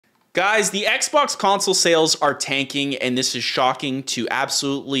Guys, the Xbox console sales are tanking, and this is shocking to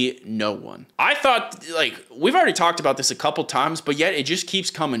absolutely no one. I thought, like, we've already talked about this a couple times, but yet it just keeps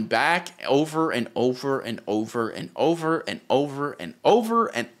coming back over and over and over and over and over and over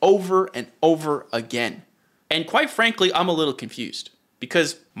and over and over again. And quite frankly, I'm a little confused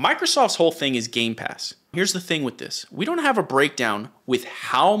because Microsoft's whole thing is Game Pass. Here's the thing with this. We don't have a breakdown with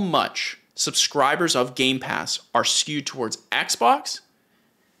how much subscribers of Game Pass are skewed towards Xbox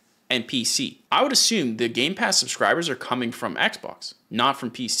and PC. I would assume the Game Pass subscribers are coming from Xbox, not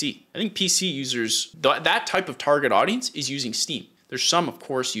from PC. I think PC users, that type of target audience is using Steam. There's some, of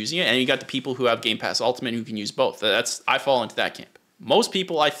course, using it, and you got the people who have Game Pass Ultimate who can use both. I fall into that camp. Most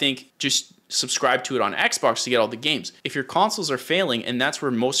people, I think, just subscribe to it on Xbox to get all the games. If your consoles are failing and that's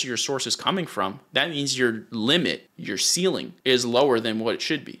where most of your source is coming from, that means your limit, your ceiling, is lower than what it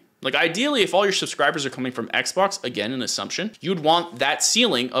should be. Like ideally, if all your subscribers are coming from Xbox, again, an assumption, you'd want that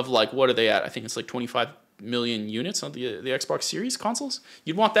ceiling of like, what are they at? I think it's like 25 million units on the Xbox Series consoles.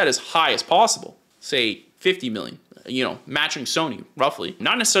 You'd want that as high as possible. Say 50 million, you know, matching Sony roughly.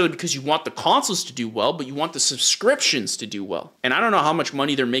 Not necessarily because you want the consoles to do well, but you want the subscriptions to do well. And I don't know how much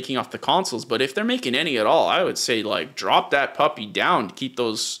money they're making off the consoles, but if they're making any at all, I would say like drop that puppy down to keep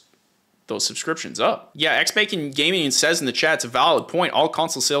those subscriptions up. Yeah, XBacon Gaming says in the chat, it's a valid point. All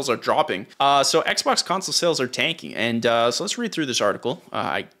console sales are dropping. So Xbox console sales are tanking. And so let's read through this article.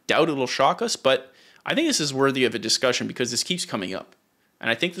 I doubt it'll shock us, but I think this is worthy of a discussion because this keeps coming up. And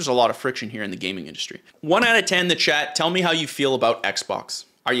I think there's a lot of friction here in the gaming industry. 1 out of 10 in the chat, tell me how you feel about Xbox.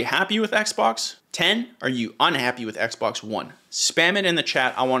 Are you happy with Xbox? 10, are you unhappy with Xbox One? Spam it in the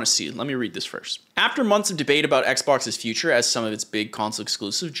chat, I wanna see it. Let me read this first. After months of debate about Xbox's future as some of its big console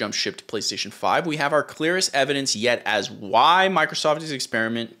exclusives jump ship to PlayStation 5, we have our clearest evidence yet as why Microsoft is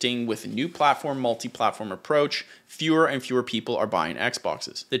experimenting with a new platform, multi-platform approach. Fewer and fewer people are buying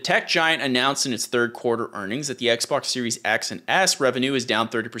Xboxes. The tech giant announced in its third quarter earnings that the Xbox Series X and S revenue is down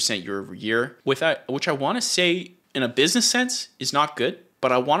 30% year over year, which I wanna say in a business sense is not good.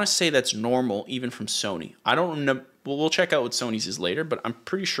 But I want to say that's normal even from Sony. I don't know. We'll check out what Sony's is later, but I'm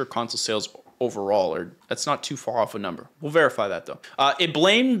pretty sure console sales overall that's not too far off a number. We'll verify that though. It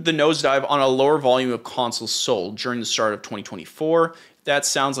blamed the nosedive on a lower volume of consoles sold during the start of 2024. That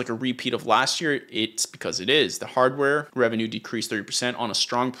sounds like a repeat of last year. It's because it is. The hardware revenue decreased 30% on a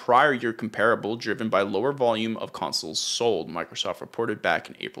strong prior year comparable driven by lower volume of consoles sold, Microsoft reported back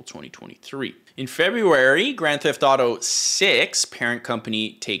in April 2023. In February, Grand Theft Auto 6 parent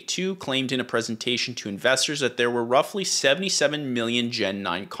company Take-Two claimed in a presentation to investors that there were roughly 77 million Gen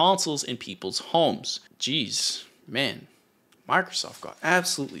 9 consoles in people's homes. Jeez, man, Microsoft got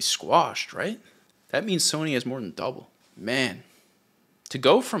absolutely squashed, right? That means Sony has more than double. Man. To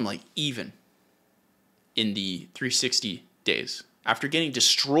go from like even in the 360 days after getting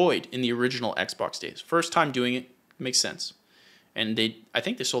destroyed in the original Xbox days, first time doing it makes sense. And I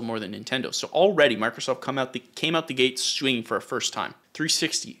think they sold more than Nintendo. So already Microsoft came out the gate swinging for a first time.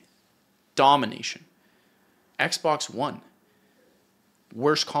 360 domination. Xbox One,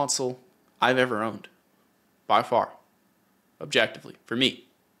 worst console I've ever owned by far, objectively for me.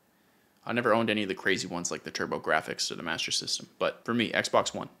 I never owned any of the crazy ones like the Turbo Graphics or the Master System. But for me,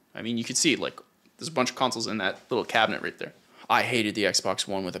 Xbox One. I mean, you can see like there's a bunch of consoles in that little cabinet right there. I hated the Xbox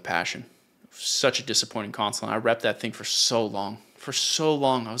One with a passion. Such a disappointing console. And I repped that thing for so long. For so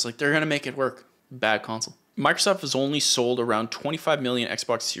long. I was like, they're going to make it work. Bad console. Microsoft has only sold around 25 million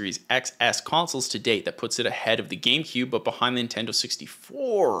Xbox Series XS consoles to date. That puts it ahead of the GameCube, but behind the Nintendo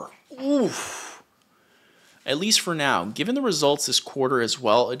 64. Oof. At least for now. Given the results this quarter as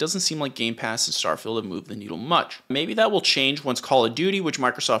well, it doesn't seem like Game Pass and Starfield have moved the needle much. Maybe that will change once Call of Duty, which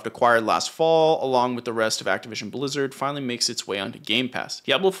Microsoft acquired last fall, along with the rest of Activision Blizzard, finally makes its way onto Game Pass.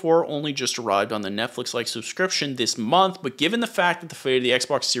 Diablo 4 only just arrived on the Netflix-like subscription this month, but given the fact that the fate of the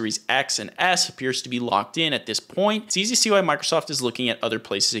Xbox Series X and S appears to be locked in at this point, it's easy to see why Microsoft is looking at other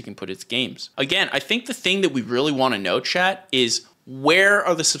places it can put its games. Again, I think the thing that we really want to know, chat, is where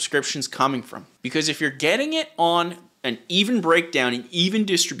are the subscriptions coming from? Because if you're getting it on an even breakdown, an even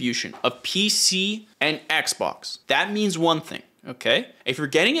distribution of PC and Xbox, that means one thing, okay? If you're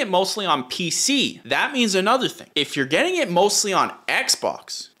getting it mostly on PC, that means another thing. If you're getting it mostly on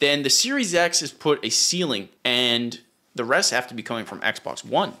Xbox, then the Series X has put a ceiling and the rest have to be coming from Xbox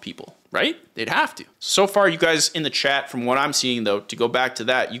One people, right? They'd have to. So far, you guys in the chat, from what I'm seeing though, to go back to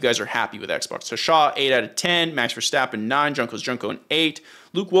that, you guys are happy with Xbox. So Shaw, 8 out of 10. Max Verstappen, 9. Junko's Junko, an 8.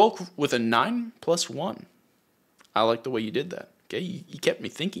 Luke Wolk with a 9 plus 1. I like the way you did that. Okay, you kept me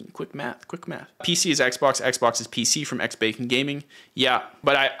thinking. Quick math, quick math. PC is Xbox, Xbox is PC from XBacon Gaming. Yeah,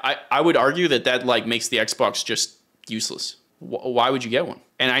 but I would argue that like makes the Xbox just useless. Why would you get one?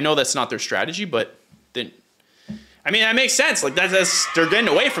 And I know that's not their strategy, but then, I mean, that makes sense. Like they're getting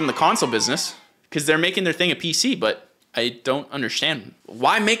away from the console business because they're making their thing a PC, but I don't understand.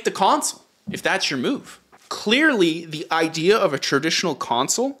 Why make the console if that's your move? Clearly, the idea of a traditional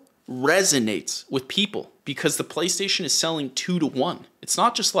console resonates with people because the PlayStation is selling 2 to 1. It's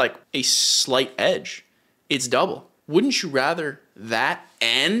not just like a slight edge, it's double. Wouldn't you rather that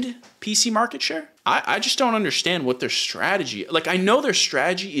and PC market share? I just don't understand what their strategy, like I know their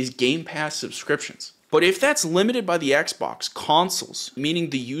strategy is Game Pass subscriptions, but if that's limited by the Xbox consoles,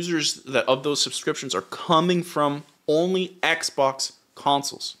 meaning the users that of those subscriptions are coming from only Xbox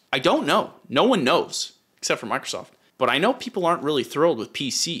consoles, I don't know. No one knows except for Microsoft. But I know people aren't really thrilled with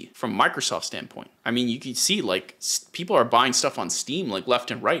PC from Microsoft's standpoint. I mean, you can see like people are buying stuff on Steam like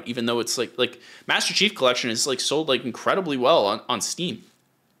left and right, even though it's like Master Chief Collection is like sold like incredibly well on Steam,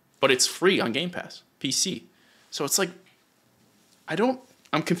 but it's free on Game Pass PC. So it's like,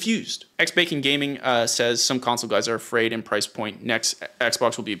 I'm confused. X-Bacon Gaming says some console guys are afraid in price point. Next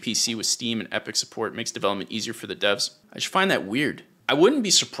Xbox will be a PC with Steam and Epic support. Makes development easier for the devs. I just find that weird. I wouldn't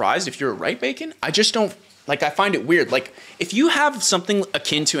be surprised if you're right, Bacon. I just don't. Like, I find it weird. Like, if you have something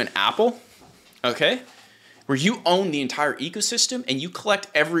akin to an Apple, okay, where you own the entire ecosystem and you collect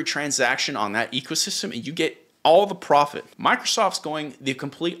every transaction on that ecosystem and you get all the profit, Microsoft's going the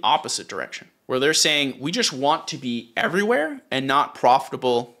complete opposite direction, where they're saying, we just want to be everywhere and not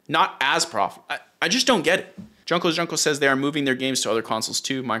profitable, not as profitable. I just don't get it. Junko says they are moving their games to other consoles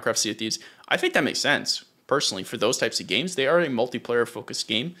too, Minecraft, Sea of Thieves. I think that makes sense. Personally, for those types of games, they are a multiplayer focused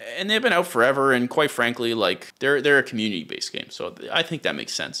game and they've been out forever. And quite frankly, like they're a community based game. So I think that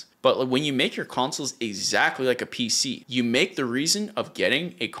makes sense. But like, when you make your consoles exactly like a PC, you make the reason of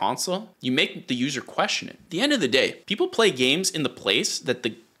getting a console, you make the user question it. At the end of the day, people play games in the place that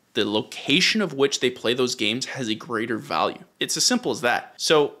the location of which they play those games has a greater value. It's as simple as that.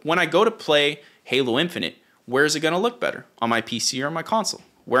 So when I go to play Halo Infinite, where is it going to look better? On my PC or on my console?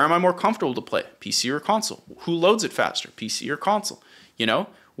 Where am I more comfortable to play? PC or console? Who loads it faster? PC or console? You know,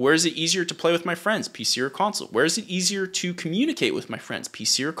 where is it easier to play with my friends? PC or console? Where is it easier to communicate with my friends?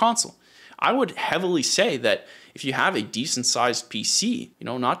 PC or console? I would heavily say that if you have a decent sized PC, you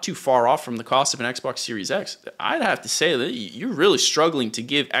know, not too far off from the cost of an Xbox Series X, I'd have to say that you're really struggling to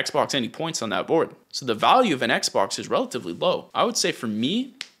give Xbox any points on that board. So the value of an Xbox is relatively low. I would say for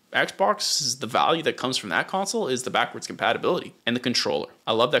me, Xbox, the value that comes from that console is the backwards compatibility and the controller.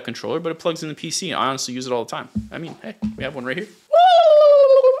 I love that controller, but it plugs in the PC and I honestly use it all the time. I mean, hey, we have one right here.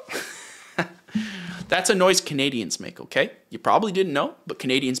 That's a noise Canadians make, okay? You probably didn't know, but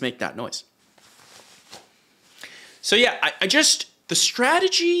Canadians make that noise. So yeah, the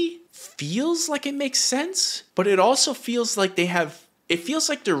strategy feels like it makes sense, but it also feels like it feels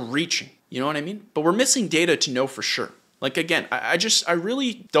like they're reaching, you know what I mean? But we're missing data to know for sure. Like, again, I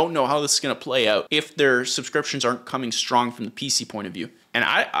really don't know how this is going to play out if their subscriptions aren't coming strong from the PC point of view. And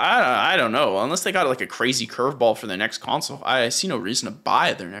I don't know. Unless they got like a crazy curveball for their next console, I see no reason to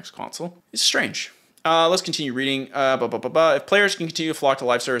buy their next console. It's strange. Let's continue reading. If players can continue to flock to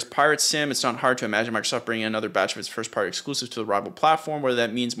live service Pirate Sim, it's not hard to imagine Microsoft bringing another batch of its first-party exclusives to the rival platform, whether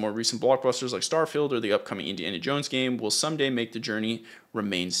that means more recent blockbusters like Starfield or the upcoming Indiana Jones game will someday make the journey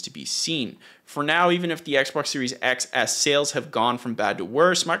remains to be seen. For now, even if the Xbox Series XS sales have gone from bad to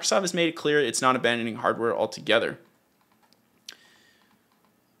worse, Microsoft has made it clear it's not abandoning hardware altogether.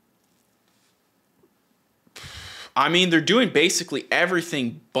 I mean, they're doing basically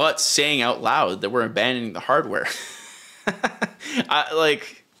everything but saying out loud that we're abandoning the hardware.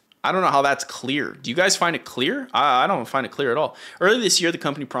 I don't know how that's clear. Do you guys find it clear? I don't find it clear at all. Earlier this year, the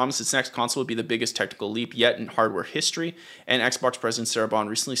company promised its next console would be the biggest technical leap yet in hardware history, and Xbox President Sarah Bond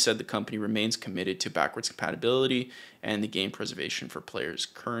recently said the company remains committed to backwards compatibility and the game preservation for players'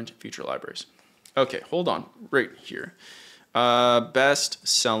 current and future libraries. Okay, hold on. Right here.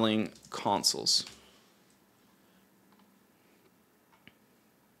 Best-selling consoles.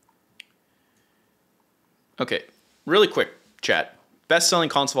 Okay, really quick, chat. Best-selling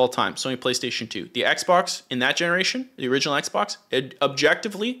console of all time, Sony PlayStation 2. The Xbox in that generation, the original Xbox,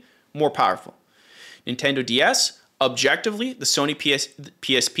 objectively more powerful. Nintendo DS, objectively, the Sony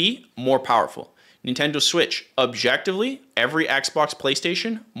PSP, more powerful. Nintendo Switch, objectively, every Xbox,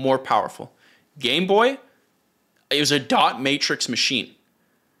 PlayStation, more powerful. Game Boy, it was a dot matrix machine.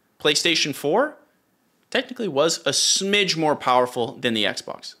 PlayStation 4, technically was a smidge more powerful than the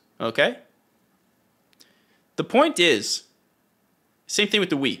Xbox, okay? The point is, same thing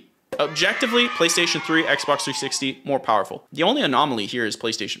with the Wii. Objectively, PlayStation 3, Xbox 360, more powerful. The only anomaly here is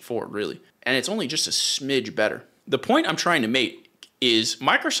PlayStation 4, really. And it's only just a smidge better. The point I'm trying to make is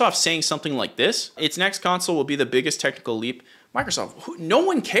Microsoft saying something like this, its next console will be the biggest technical leap, Microsoft, no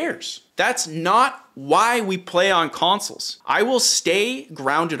one cares. That's not why we play on consoles. I will stay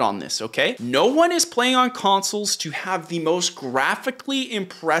grounded on this, okay? No one is playing on consoles to have the most graphically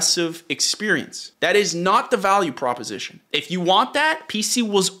impressive experience. That is not the value proposition. If you want that, PC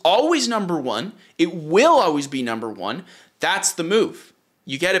was always number one. It will always be number one. That's the move.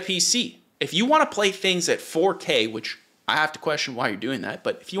 You get a PC. If you want to play things at 4K, which I have to question why you're doing that,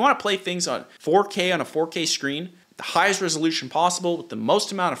 but if you want to play things on 4K on a 4K screen, the highest resolution possible with the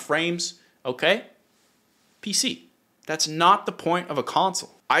most amount of frames, okay? PC. That's not the point of a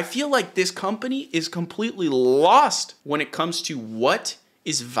console. I feel like this company is completely lost when it comes to what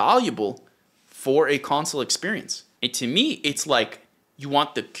is valuable for a console experience. And to me, it's like you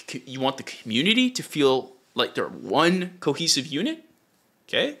want the community to feel like they're one cohesive unit.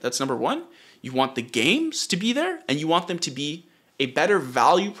 Okay, that's number one. You want the games to be there, and you want them to be a better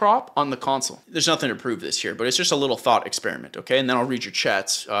value prop on the console. There's nothing to prove this here, but it's just a little thought experiment, okay? And then I'll read your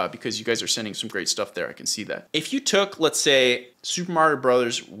chats because you guys are sending some great stuff there. I can see that. If you took, let's say, Super Mario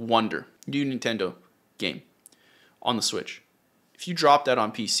Brothers Wonder, new Nintendo game on the Switch, if you drop that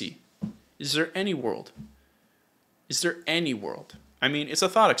on PC, is there any world? Is there any world? I mean, it's a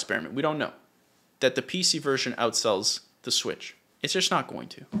thought experiment. We don't know that the PC version outsells the Switch. It's just not going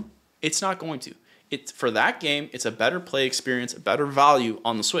to. It's not going to. For that game, it's a better play experience, a better value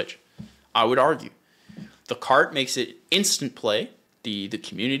on the Switch, I would argue. The cart makes it instant play. The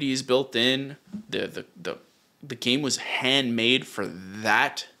community is built in. The game was handmade for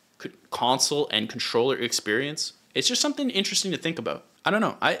that console and controller experience. It's just something interesting to think about. I don't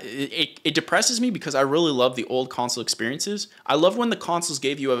know. It depresses me because I really love the old console experiences. I love when the consoles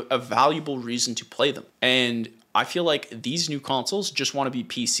gave you a valuable reason to play them. And I feel like these new consoles just want to be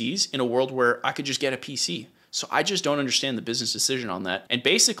PCs in a world where I could just get a PC. So I just don't understand the business decision on that. And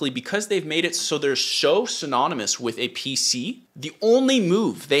basically, because they've made it so they're so synonymous with a PC, the only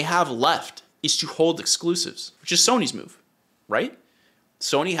move they have left is to hold exclusives, which is Sony's move, right?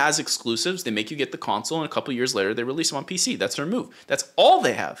 Sony has exclusives. They make you get the console, and a couple years later, they release them on PC. That's their move. That's all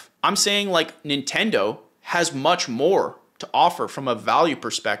they have. I'm saying like Nintendo has much more to offer from a value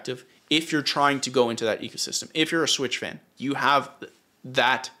perspective. If you're trying to go into that ecosystem, if you're a Switch fan, you have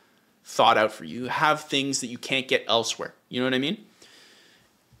that thought out for you. You have things that you can't get elsewhere. You know what I mean?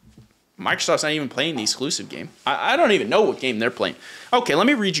 Microsoft's not even playing the exclusive game. I don't even know what game they're playing. Okay, let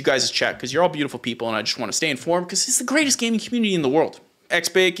me read you guys' chat because you're all beautiful people and I just want to stay informed because it's the greatest gaming community in the world.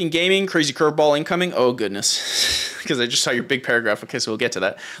 X-Bacon Gaming, crazy curveball incoming. Oh, goodness. Because I just saw your big paragraph. Okay, so we'll get to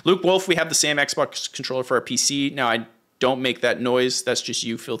that. Luke Wolf, we have the same Xbox controller for our PC. Now, I don't make that noise. That's just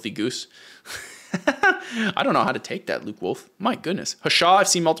you, filthy goose. I don't know how to take that, Luke Wolf. My goodness. Hashaw, I've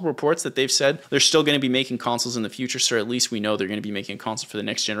seen multiple reports that they've said they're still going to be making consoles in the future, so at least we know they're going to be making a console for the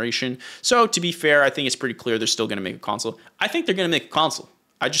next generation. So to be fair, I think it's pretty clear they're still going to make a console. I think they're going to make a console.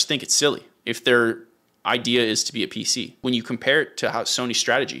 I just think it's silly if their idea is to be a PC. When you compare it to how Sony's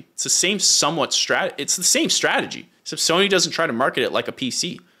strategy, it's the same it's the same strategy, except Sony doesn't try to market it like a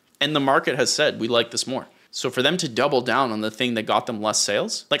PC. And the market has said, we like this more. So for them to double down on the thing that got them less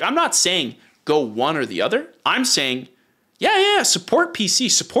sales, like I'm not saying go one or the other. I'm saying, yeah, support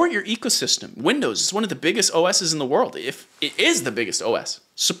PC, support your ecosystem. Windows is one of the biggest OSs in the world. If it is the biggest OS,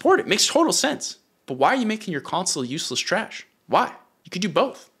 support it. Makes total sense. But why are you making your console useless trash? Why? You could do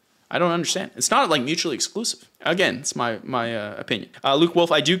both. I don't understand. It's not like mutually exclusive. Again, it's my opinion. Luke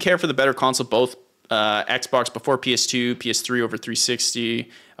Wolf, I do care for the better console, both Xbox before PS2, PS3 over 360,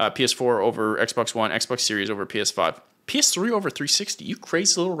 PS4 over Xbox One, Xbox Series over PS5. PS3 over 360. You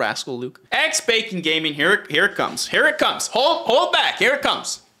crazy little rascal, Luke. X-Bacon Gaming, here it comes. Here it comes. Hold back. Here it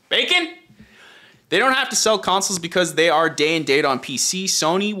comes. Bacon? They don't have to sell consoles because they are day and date on PC.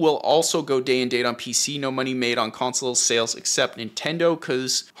 Sony will also go day and date on PC. No money made on console sales except Nintendo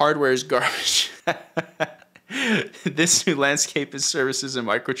because hardware is garbage. This new landscape is services and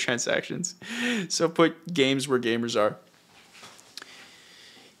microtransactions. So put games where gamers are.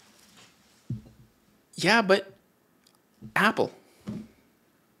 Yeah, but Apple.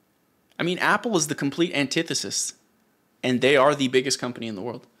 I mean, Apple is the complete antithesis. And they are the biggest company in the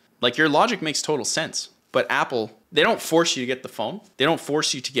world. Like, your logic makes total sense. But Apple, they don't force you to get the phone. They don't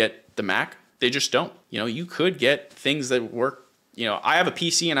force you to get the Mac. They just don't. You know, you could get things that work. You know, I have a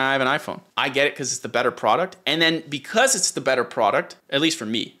PC and I have an iPhone. I get it because it's the better product. And then because it's the better product, at least for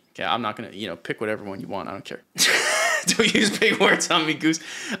me, okay, I'm not going to, pick whatever one you want. I don't care. Don't use big words on me, Goose.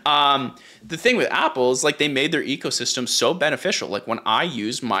 The thing with Apple is like they made their ecosystem so beneficial. Like when I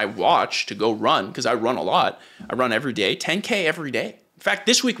use my watch to go run, because I run a lot, I run every day, 10K every day. In fact,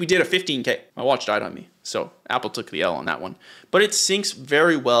 this week we did a 15K. My watch died on me. So Apple took the L on that one. But it syncs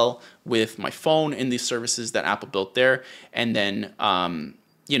very well with my phone and these services that Apple built there. And then,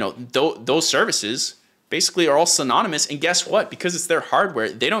 you know, those services basically are all synonymous. And guess what? Because it's their hardware,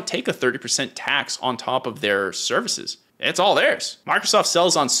 they don't take a 30% tax on top of their services. It's all theirs. Microsoft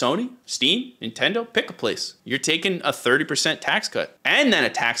sells on Sony, Steam, Nintendo, pick a place. You're taking a 30% tax cut and then a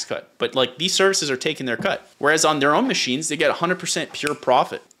tax cut. But like these services are taking their cut. Whereas on their own machines, they get 100% pure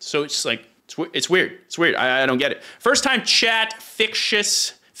profit. So it's like, it's weird. It's weird. I don't get it. First time chat,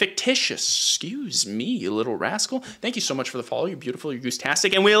 fictitious. Excuse me, you little rascal. Thank you so much for the follow. You're beautiful. You're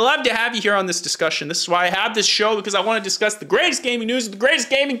goose-tastic. And we love to have you here on this discussion. This is why I have this show, because I want to discuss the greatest gaming news of the greatest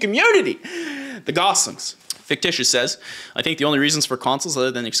gaming community, the Goslings. Fictitious says, I think the only reasons for consoles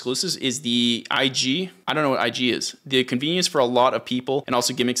other than exclusives is the IG. I don't know what IG is. The convenience for a lot of people and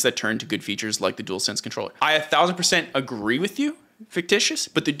also gimmicks that turn to good features like the DualSense controller. I 1000% agree with you, Fictitious,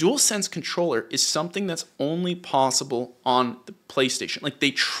 but the DualSense controller is something that's only possible on the PlayStation. Like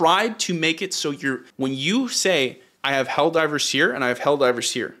they tried to make it so when you say, I have Helldivers here and I have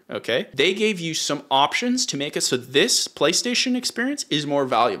Helldivers here, okay? They gave you some options to make it so this PlayStation experience is more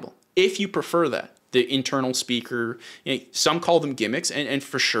valuable, if you prefer that. The internal speaker, you know, some call them gimmicks, and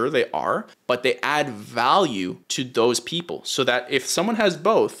for sure they are, but they add value to those people so that if someone has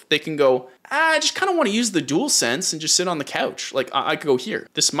both, they can go, I just kind of want to use the DualSense and just sit on the couch. Like I could go here.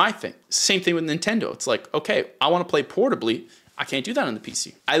 This is my thing. Same thing with Nintendo. It's like, okay, I want to play portably. I can't do that on the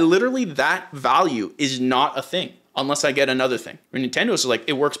PC. That value is not a thing. Unless I get another thing. Nintendo's like,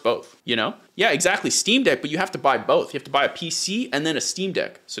 it works both, you know? Yeah, exactly, Steam Deck, but you have to buy both. You have to buy a PC and then a Steam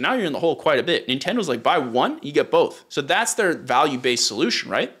Deck. So now you're in the hole quite a bit. Nintendo's like, buy one, you get both. So that's their value-based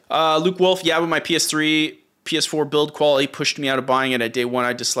solution, right? Luke Wolf, yeah, with my PS3, PS4 build quality pushed me out of buying it at day one.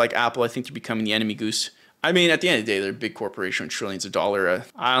 I dislike Apple. I think they're becoming the enemy goose. I mean, at the end of the day, they're a big corporation with trillions of dollars.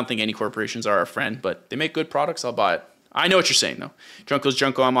 I don't think any corporations are our friend, but they make good products, I'll buy it. I know what you're saying, though. Junko's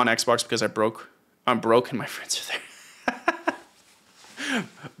Junko, I'm on Xbox because I'm broke and my friends are there.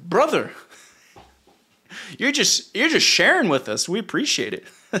 Brother, you're just sharing with us. We appreciate it.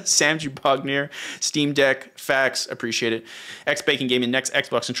 Samju Bognier, Steam Deck, facts, appreciate it. X Bacon Gaming, next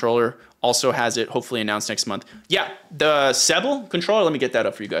Xbox controller also has it, hopefully announced next month. Yeah, the Sebel controller, let me get that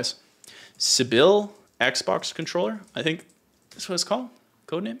up for you guys. Sebel Xbox controller, I think that's what it's called,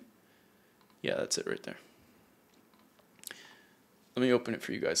 codename. Yeah, that's it right there. Let me open it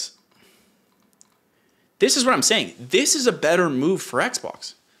for you guys. This is what I'm saying. This is a better move for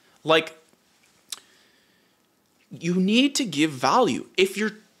Xbox. Like, you need to give value. If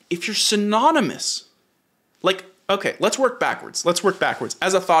you're synonymous, like, okay, let's work backwards. Let's work backwards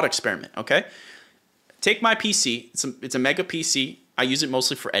as a thought experiment, okay? Take my PC. It's a mega PC. I use it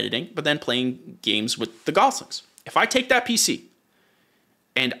mostly for editing, but then playing games with the Goslings. If I take that PC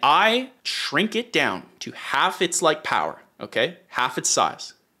and I shrink it down to half its like power, okay, half its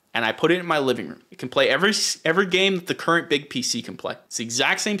size, and I put it in my living room. It can play every game that the current big PC can play. It's the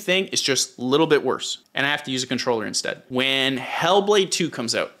exact same thing, it's just a little bit worse. And I have to use a controller instead. When Hellblade 2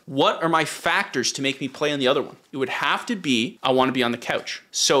 comes out, what are my factors to make me play on the other one? It would have to be, I want to be on the couch.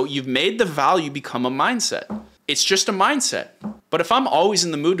 So you've made the value become a mindset. It's just a mindset. But if I'm always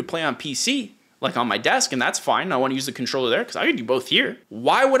in the mood to play on PC, like on my desk, and that's fine, I want to use the controller there because I can do both here.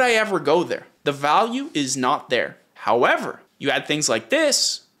 Why would I ever go there? The value is not there. However, you add things like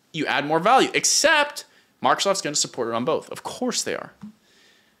this, you add more value, except Microsoft's going to support it on both. Of course they are.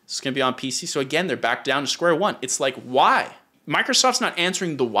 It's going to be on PC. So again, they're back down to square one. It's like, why? Microsoft's not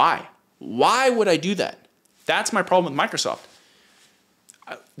answering the why. Why would I do that? That's my problem with Microsoft.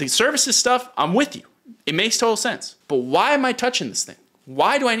 The services stuff, I'm with you. It makes total sense. But why am I touching this thing?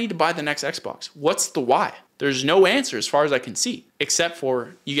 Why do I need to buy the next Xbox? What's the why? There's no answer as far as I can see, except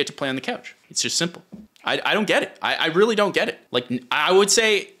for you get to play on the couch. It's just simple. I don't get it. I really don't get it. Like, I would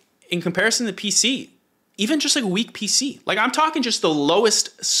say, in comparison to PC, even just like a weak PC, like I'm talking just the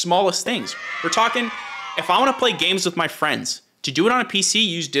lowest, smallest things. We're talking, if I want to play games with my friends, to do it on a PC,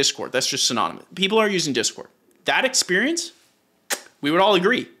 use Discord. That's just synonymous. People are using Discord. That experience, we would all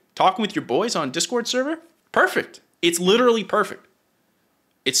agree. Talking with your boys on Discord server, perfect. It's literally perfect.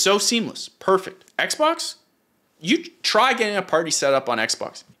 It's so seamless, perfect. Xbox, you try getting a party set up on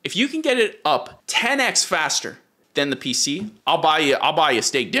Xbox. If you can get it up 10x faster than the PC, I'll buy you a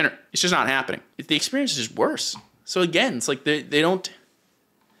steak dinner. It's just not happening. The experience is just worse. So again, it's like they don't.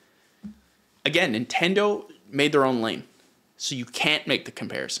 Again, Nintendo made their own lane, so you can't make the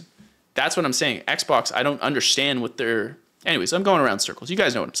comparison. That's what I'm saying. Xbox, I don't understand what they're. Anyways, I'm going around circles. You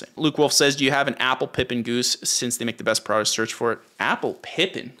guys know what I'm saying. Luke Wolf says, do you have an Apple Pippin Goose since they make the best products? Search for it. Apple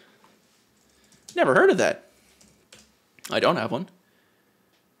Pippin? Never heard of that. I don't have one.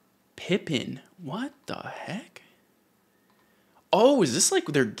 Pippin. What the heck? Oh, is this like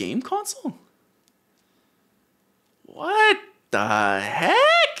their game console? What the heck?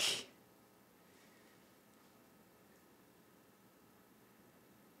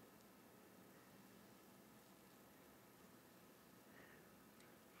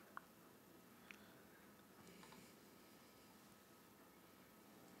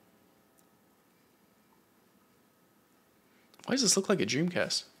 Why does this look like a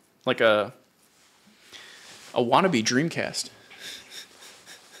Dreamcast? Like a wannabe Dreamcast.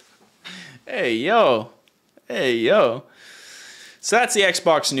 Hey, yo. Hey, yo. So that's the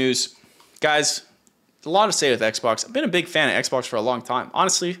Xbox news. Guys, a lot to say with Xbox. I've been a big fan of Xbox for a long time.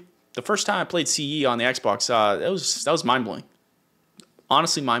 Honestly, the first time I played CE on the Xbox, that was mind-blowing.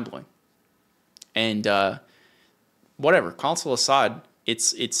 Honestly, mind-blowing. And whatever, console aside,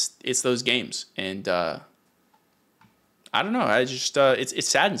 it's those games. And I don't know. I just it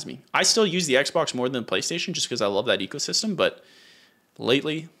saddens me. I still use the Xbox more than the PlayStation just because I love that ecosystem. But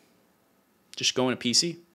lately, just going to PC.